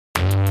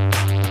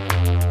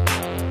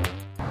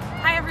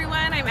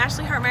I'm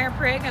Ashley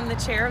Hartmeyer-Prigg. I'm the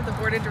chair of the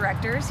board of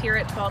directors here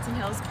at Tualatin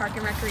Hills Park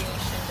and Recreation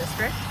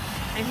District.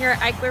 I'm here at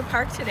Eichler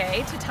Park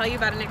today to tell you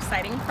about an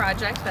exciting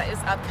project that is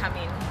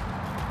upcoming.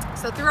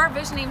 So through our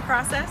visioning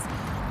process,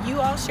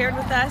 you all shared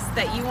with us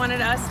that you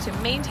wanted us to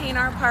maintain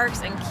our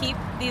parks and keep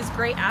these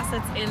great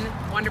assets in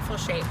wonderful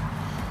shape.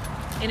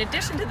 In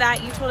addition to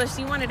that, you told us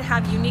you wanted to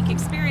have unique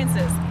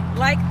experiences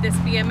like this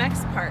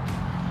BMX park.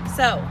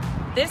 So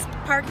this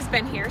park has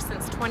been here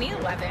since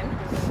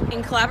 2011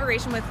 in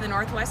collaboration with the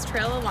Northwest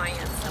Trail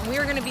Alliance, and we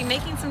are going to be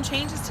making some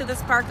changes to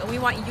this park, and we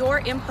want your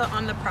input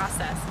on the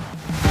process.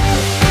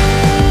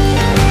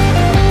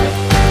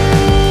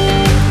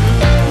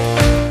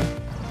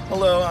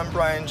 Hello, I'm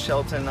Brian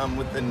Shelton. I'm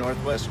with the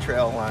Northwest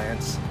Trail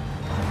Alliance,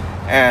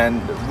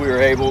 and we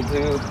were able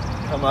to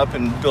come up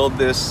and build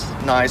this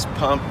nice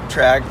pump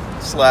track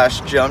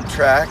 / jump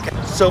track.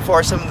 So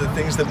far, some of the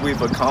things that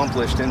we've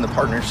accomplished in the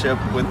partnership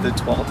with the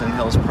Tualatin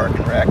Hills Park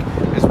and Rec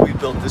is we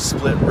built this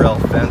split rail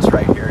fence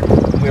right here.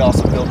 We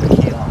also built the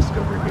kiosk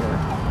over here,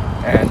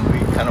 and we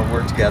kind of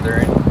worked together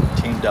and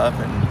teamed up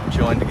and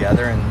joined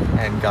together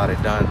and got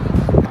it done.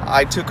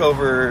 I took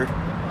over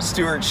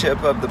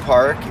stewardship of the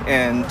park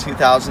in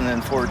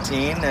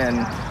 2014,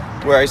 and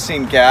where I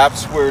seen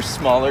gaps where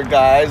smaller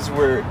guys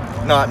were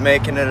not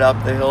making it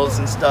up the hills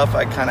and stuff,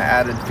 I kind of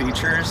added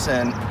features,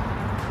 and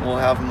we'll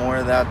have more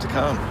of that to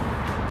come.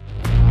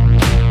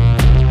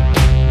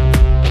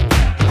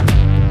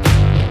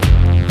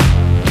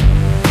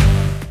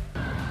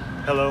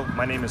 Hello,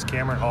 my name is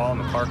Cameron Hall. I'm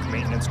the Park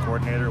Maintenance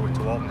Coordinator with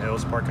Tualatin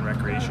Hills Park and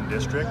Recreation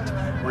District.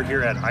 We're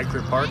here at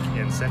Eichler Park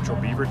in central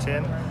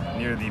Beaverton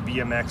near the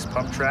BMX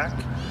pump track.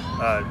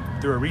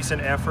 Through a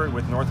recent effort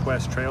with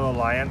Northwest Trail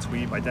Alliance,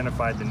 we've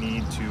identified the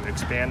need to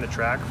expand the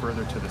track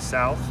further to the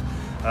south,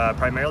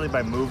 primarily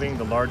by moving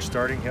the large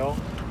starting hill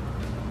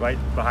right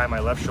behind my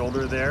left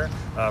shoulder there,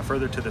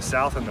 further to the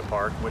south in the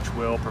park, which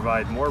will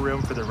provide more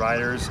room for the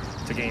riders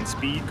to gain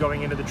speed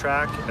going into the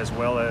track, as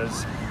well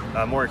as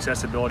more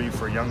accessibility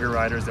for younger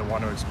riders that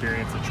want to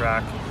experience the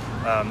track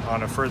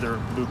on a further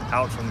loop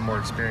out from the more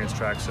experienced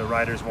track, so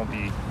riders won't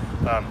be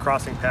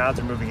crossing paths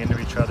or moving into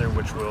each other,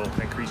 which will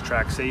increase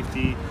track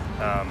safety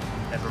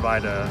and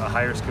provide a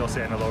higher skill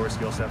set and a lower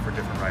skill set for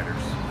different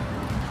riders.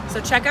 So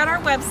check out our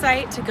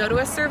website to go to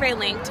a survey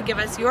link to give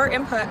us your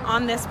input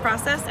on this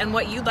process and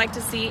what you'd like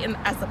to see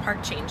as the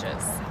park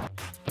changes.